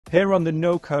Here on the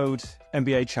No Code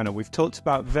MBA channel, we've talked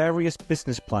about various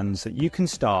business plans that you can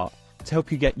start to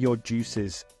help you get your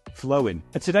juices flowing.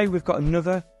 And today we've got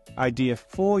another idea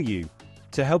for you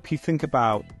to help you think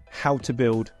about how to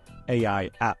build AI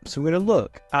apps. So we're going to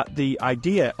look at the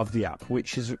idea of the app,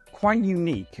 which is quite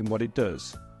unique in what it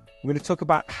does. We're going to talk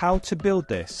about how to build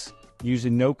this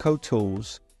using no-code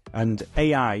tools and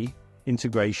AI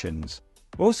integrations.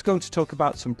 We're also going to talk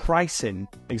about some pricing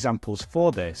examples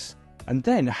for this, and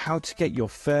then how to get your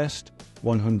first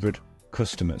 100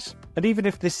 customers. And even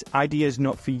if this idea is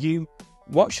not for you,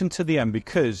 watch until the end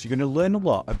because you're going to learn a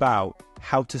lot about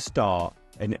how to start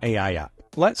an AI app.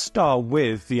 Let's start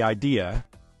with the idea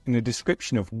and a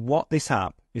description of what this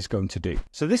app is going to do.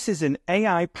 So this is an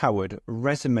AI-powered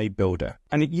resume builder,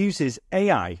 and it uses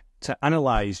AI to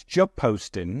analyze job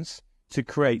postings to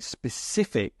create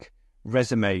specific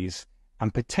resumes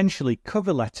and potentially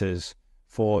cover letters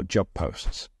for job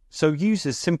posts. So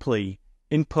users simply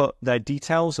input their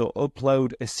details or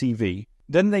upload a CV,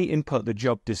 then they input the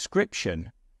job description,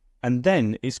 and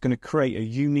then it's going to create a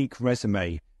unique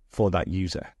resume for that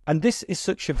user. And this is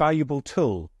such a valuable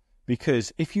tool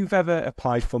because if you've ever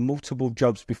applied for multiple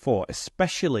jobs before,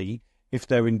 especially if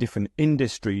they're in different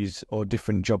industries or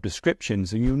different job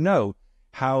descriptions, and you know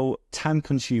how time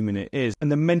consuming it is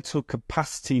and the mental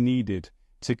capacity needed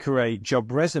to create job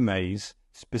resumes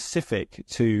specific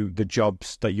to the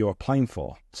jobs that you're applying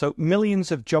for. So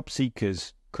millions of job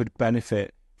seekers could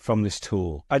benefit from this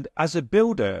tool. And as a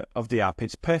builder of the app,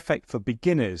 it's perfect for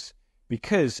beginners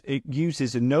because it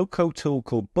uses a no-code tool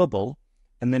called Bubble,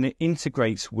 and then it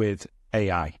integrates with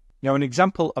AI. Now, an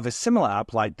example of a similar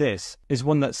app like this is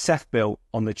one that Seth built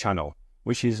on the channel,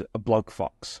 which is a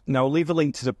BlogFox. Now, I'll leave a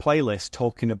link to the playlist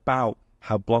talking about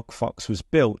how BlogFox was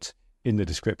built in the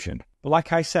description. But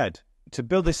like I said, to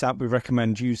build this app, we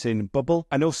recommend using Bubble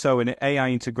and also an AI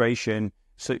integration,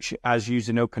 such as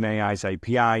using OpenAI's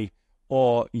API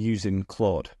or using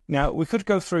Claude. Now, we could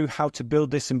go through how to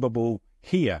build this in Bubble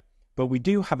here, but we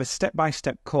do have a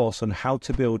step-by-step course on how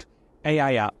to build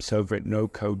AI apps over at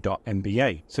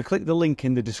nocode.mba. So click the link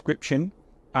in the description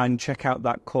and check out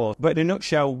that course. But in a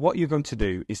nutshell, what you're going to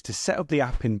do is to set up the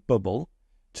app in Bubble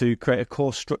to create a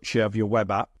core structure of your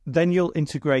web app. Then you'll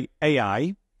integrate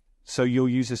AI. So you'll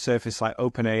use a surface like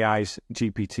OpenAI's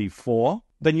GPT-4.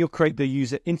 Then you'll create the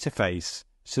user interface.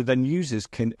 So then users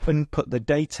can input the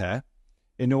data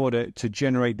in order to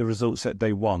generate the results that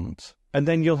they want. And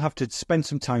then you'll have to spend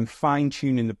some time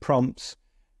fine-tuning the prompts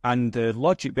and the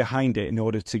logic behind it in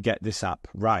order to get this app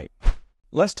right.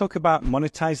 Let's talk about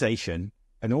monetization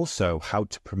and also how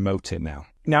to promote it now.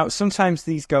 Now, sometimes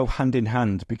these go hand in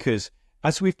hand because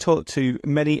as we've talked to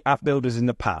many app builders in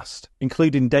the past,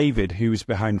 including David, who is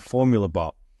behind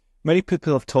FormulaBot, many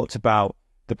people have talked about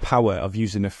the power of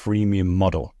using a freemium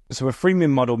model. So a freemium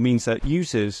model means that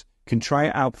users can try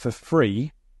it out for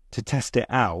free to test it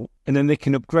out, and then they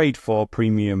can upgrade for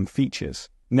premium features.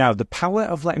 Now, the power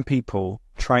of letting people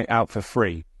try it out for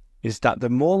free is that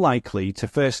they're more likely to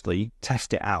firstly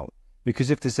test it out, because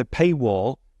if there's a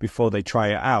paywall before they try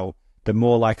it out, they're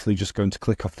more likely just going to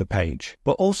click off the page.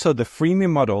 But also the freemium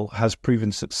model has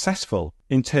proven successful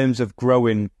in terms of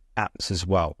growing apps as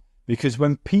well. Because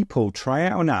when people try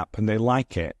out an app and they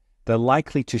like it, they're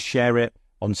likely to share it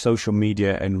on social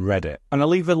media and Reddit. And I'll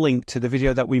leave a link to the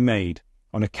video that we made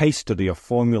on a case study of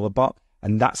FormulaBot,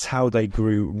 and that's how they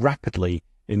grew rapidly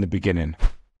in the beginning.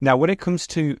 Now, when it comes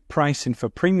to pricing for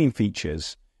premium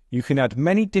features, you can add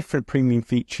many different premium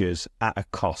features at a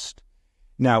cost.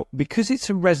 Now, because it's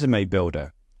a resume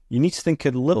builder, you need to think a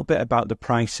little bit about the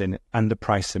pricing and the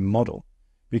pricing model,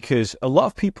 because a lot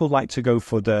of people like to go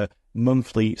for the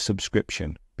monthly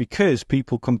subscription because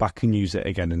people come back and use it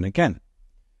again and again.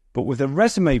 But with a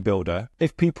resume builder,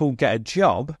 if people get a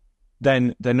job,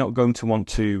 then they're not going to want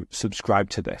to subscribe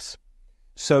to this.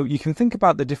 So you can think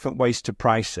about the different ways to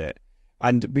price it.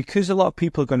 And because a lot of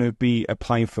people are going to be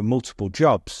applying for multiple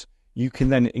jobs, you can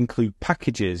then include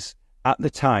packages at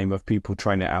the time of people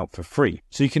trying it out for free.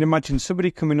 So you can imagine somebody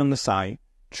coming on the site,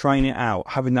 trying it out,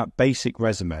 having that basic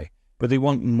resume, but they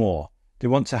want more. They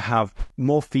want to have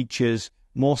more features,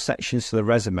 more sections to the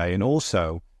resume, and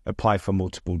also apply for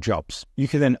multiple jobs. You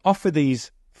can then offer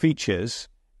these features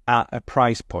at a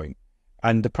price point.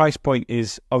 And the price point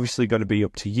is obviously going to be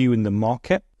up to you in the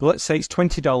market. But let's say it's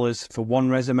 $20 for one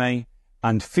resume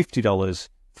and $50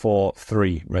 for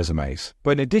 3 resumes.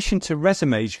 But in addition to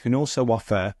resumes, you can also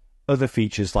offer other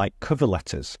features like cover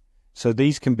letters. So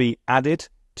these can be added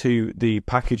to the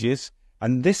packages,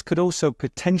 and this could also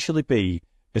potentially be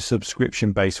a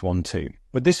subscription-based one too.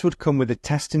 But this would come with a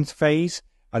testing phase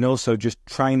and also just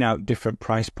trying out different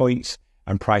price points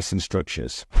and pricing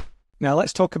structures. Now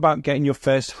let's talk about getting your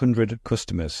first 100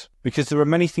 customers, because there are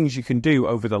many things you can do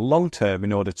over the long term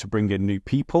in order to bring in new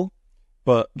people,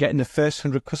 but getting the first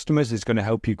 100 customers is going to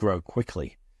help you grow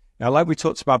quickly. Now, like we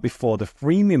talked about before, the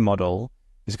freemium model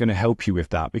is going to help you with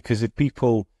that, because if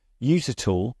people use a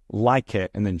tool, like it,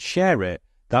 and then share it,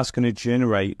 that's going to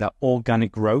generate that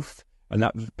organic growth and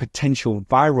that potential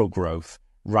viral growth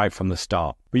right from the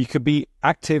start. But you could be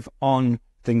active on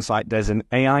things like there's an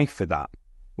AI for that,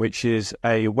 which is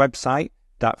a website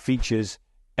that features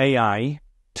AI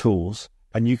tools,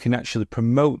 and you can actually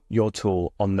promote your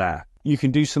tool on there. You can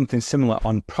do something similar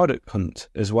on Product Hunt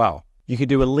as well. You can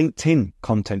do a LinkedIn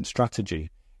content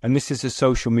strategy, and this is a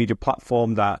social media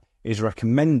platform that is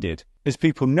recommended as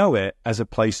people know it as a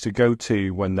place to go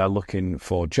to when they're looking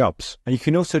for jobs. And you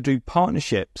can also do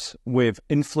partnerships with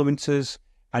influencers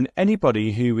and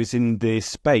anybody who is in the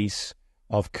space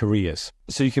of careers.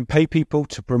 So you can pay people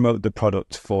to promote the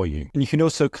product for you. And you can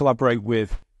also collaborate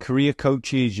with career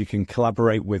coaches. You can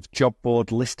collaborate with job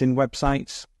board listing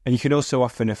websites. And you can also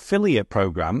offer an affiliate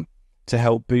program to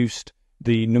help boost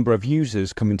the number of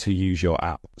users coming to use your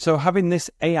app. So having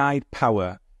this AI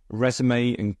power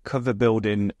resume and cover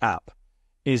building app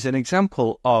is an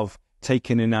example of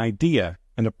taking an idea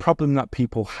and a problem that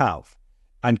people have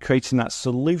and creating that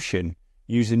solution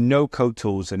using no-code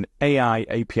tools and AI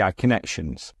API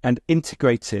connections and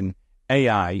integrating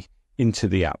AI into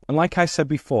the app. And like I said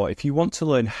before, if you want to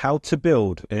learn how to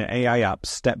build an AI app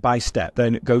step by step,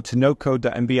 then go to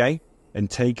nocode.mba and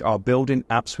take our Building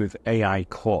Apps with AI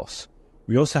course.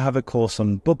 We also have a course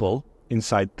on Bubble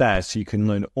inside there, so you can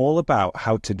learn all about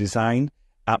how to design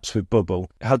apps with Bubble,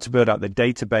 how to build out the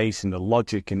database and the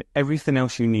logic and everything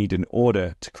else you need in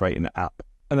order to create an app.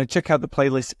 And then check out the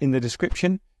playlist in the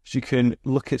description, so you can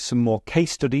look at some more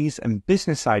case studies and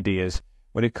business ideas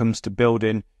when it comes to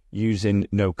building using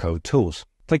no-code tools.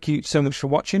 Thank you so much for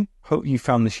watching. Hope you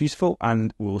found this useful,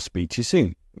 and we'll speak to you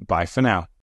soon. Bye for now.